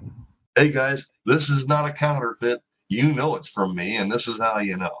cool. Hey guys, this is not a counterfeit. You know it's from me, and this is how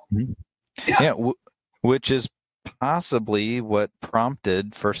you know. Mm-hmm. Yeah, which is possibly what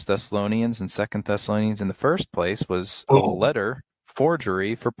prompted 1 Thessalonians and 2 Thessalonians in the first place was a letter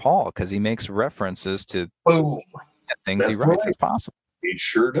forgery for Paul, because he makes references to things he writes. It's possible. He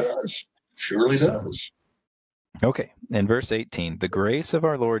sure does. Surely does. Okay, in verse 18, the grace of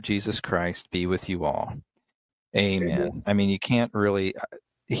our Lord Jesus Christ be with you all. Amen. I mean, you can't really...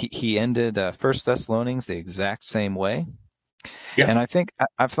 He ended 1 Thessalonians the exact same way. Yeah. And I think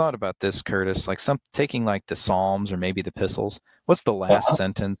I've thought about this, Curtis, like taking like the Psalms or maybe the epistles. What's the last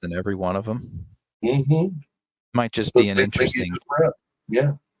sentence in every one of them? Mm-hmm. Might just be an interesting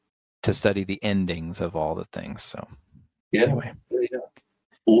to study the endings of all the things. So anyway.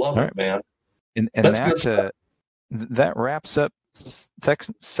 Love it, man. And that wraps up 2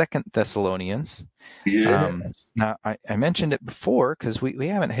 Thessalonians. Yeah. Now, I mentioned it before because we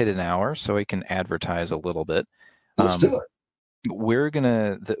haven't hit an hour, so we can advertise a little bit. Let's do it.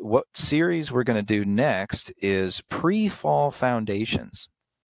 What series we're gonna do next is pre-fall foundations.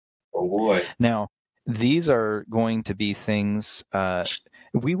 Oh boy! Now, these are going to be things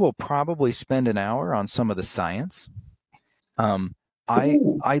we will probably spend an hour on some of the science.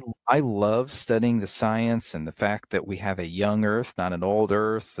 I love studying the science and the fact that we have a young Earth, not an old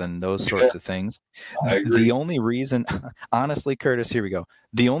Earth, and those sorts of things. I agree. The only reason, honestly, Curtis, here we go.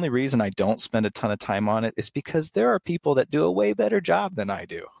 The only reason I don't spend a ton of time on it is because there are people that do a way better job than I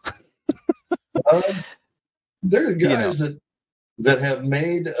do. There are guys that have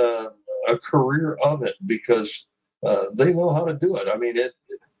made a career of it because they know how to do it. I mean,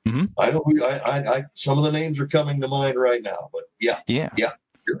 I know I some of the names are coming to mind right now, but yeah, you're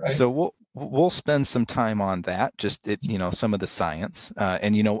right. So we'll spend some time on that, just some of the science,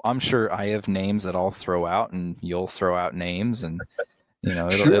 and I'm sure I have names that I'll throw out, and you'll throw out names, and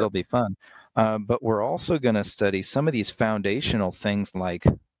it'll be fun. But we're also going to study some of these foundational things like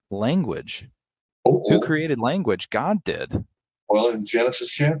language. Who created language? God did. Well, in Genesis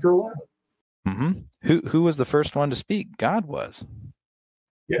chapter 11. Mm-hmm. Who was the first one to speak? God was.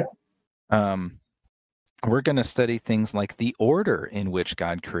 Yeah. We're going to study things like the order in which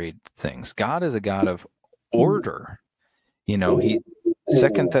God created things. God is a God of order. He 2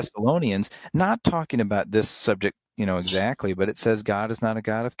 Thessalonians, not talking about this subject, exactly, but it says God is not a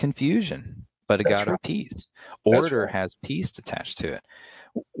God of confusion, but a God of peace. Order has peace attached to it.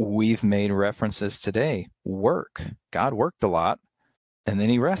 We've made references today. Work. God worked a lot, and then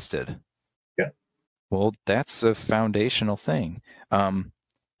he rested. Yeah. Well, that's a foundational thing.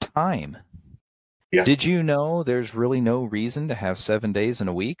 Time. Yeah. Did you know there's really no reason to have 7 days in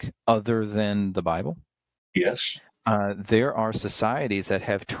a week other than the Bible? Yes. There are societies that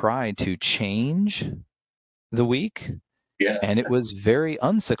have tried to change the week, and it was very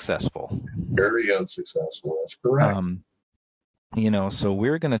unsuccessful. Very unsuccessful. That's correct. So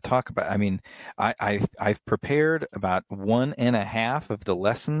we're going to talk about, I've prepared about 1.5 of the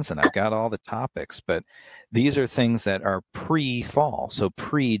lessons, and I've got all the topics, but these are things that are pre-fall, so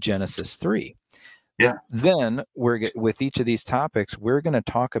pre-Genesis 3. Yeah. Then with each of these topics, we're going to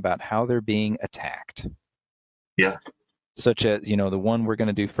talk about how they're being attacked. Yeah. Such as, the one we're going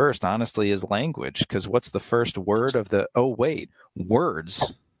to do first, honestly, is language. Because what's the first word of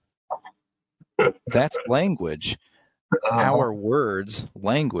words? That's language. How are words,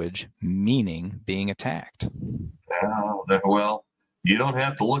 language, meaning being attacked? Well, you don't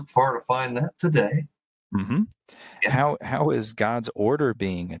have to look far to find that today. Mm-hmm. Yeah. How is God's order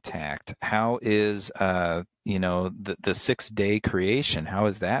being attacked? How is the 6-day creation? How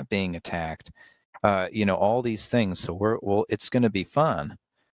is that being attacked? All these things. So it's going to be fun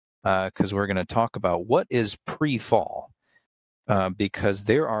because we're going to talk about what is pre-fall, because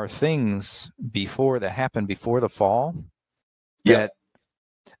there are things that happened before the fall that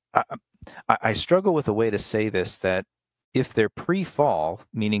I struggle with a way to say this, that if they're pre-fall,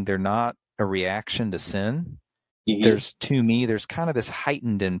 meaning they're not a reaction to sin, there's kind of this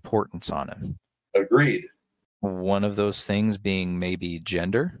heightened importance on it. Agreed. One of those things being maybe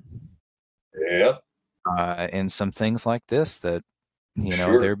gender. Yep. And some things like this that,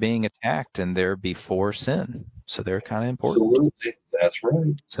 Sure. they're being attacked and they're before sin. So they're kind of important. Absolutely. That's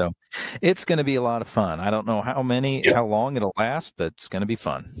right. So it's going to be a lot of fun. I don't know how long it'll last, but it's going to be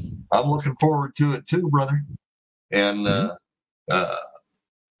fun. I'm looking forward to it too, brother. And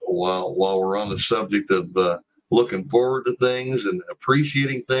while we're on the subject of looking forward to things and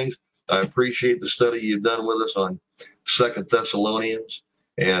appreciating things, I appreciate the study you've done with us on 2 Thessalonians.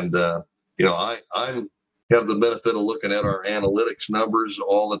 And, I have the benefit of looking at our analytics numbers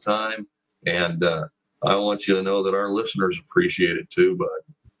all the time. And I want you to know that our listeners appreciate it too, but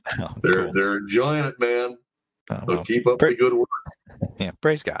they're enjoying it, man. So keep up the good work. Yeah,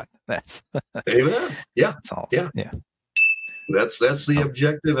 praise God. That's Amen. Yeah. That's all. Yeah. Yeah. That's the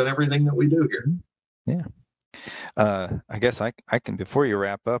objective in everything that we do here. Yeah. I guess I can, before you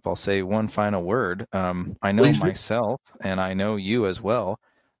wrap up, I'll say one final word. I know myself and I know you as well.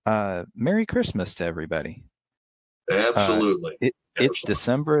 Merry Christmas to everybody. Absolutely. It's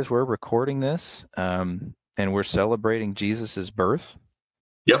December as we're recording this, and we're celebrating Jesus's birth.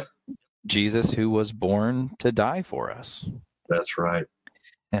 Yep. Jesus, who was born to die for us. That's right.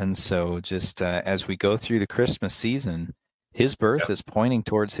 And so just as we go through the Christmas season, his birth is pointing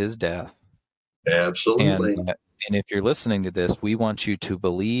towards his death. Absolutely. And if you're listening to this, we want you to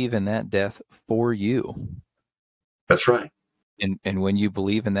believe in that death for you. That's right. And when you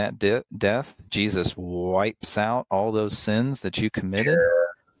believe in that death, Jesus wipes out all those sins that you committed. Yeah.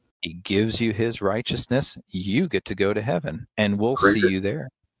 He gives you his righteousness. You get to go to heaven, and we'll see you there.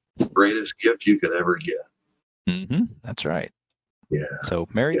 Greatest gift you could ever get. Mm-hmm. That's right. Yeah. So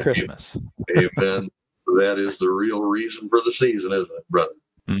Merry Christmas. Amen. That is the real reason for the season, isn't it, brother?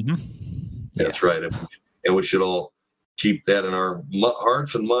 Mm-hmm. That's right. And we should all keep that in our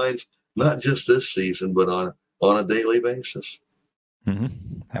hearts and minds, not just this season, but on a daily basis.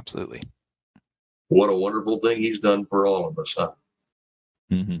 Mm-hmm. Absolutely. What a wonderful thing he's done for all of us, huh?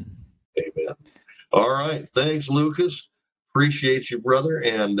 Mm-hmm. Amen. All right. Thanks, Lucas. Appreciate you, brother.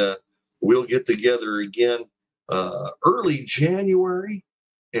 And we'll get together again early January,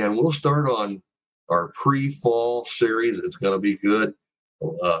 and we'll start on our pre-fall series. It's going to be good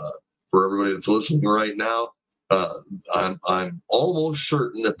for everybody that's listening right now. I'm almost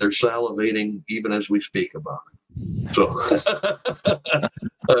certain that they're salivating even as we speak about it.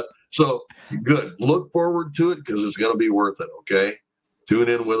 So good. Look forward to it because it's going to be worth it. Okay, tune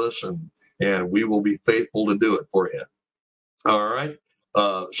in with us, and we will be faithful to do it for you. All right.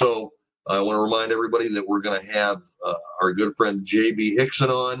 So I want to remind everybody that we're going to have our good friend J.B. Hickson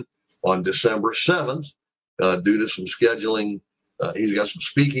on December 7th due to some scheduling. He's got some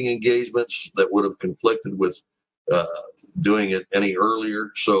speaking engagements that would have conflicted with doing it any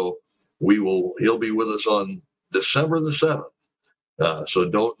earlier. So he'll be with us on December the 7th. So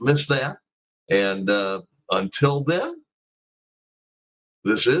don't miss that. And until then,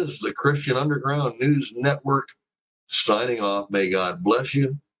 this is the Christian Underground News Network signing off. May God bless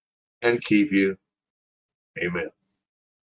you and keep you. Amen.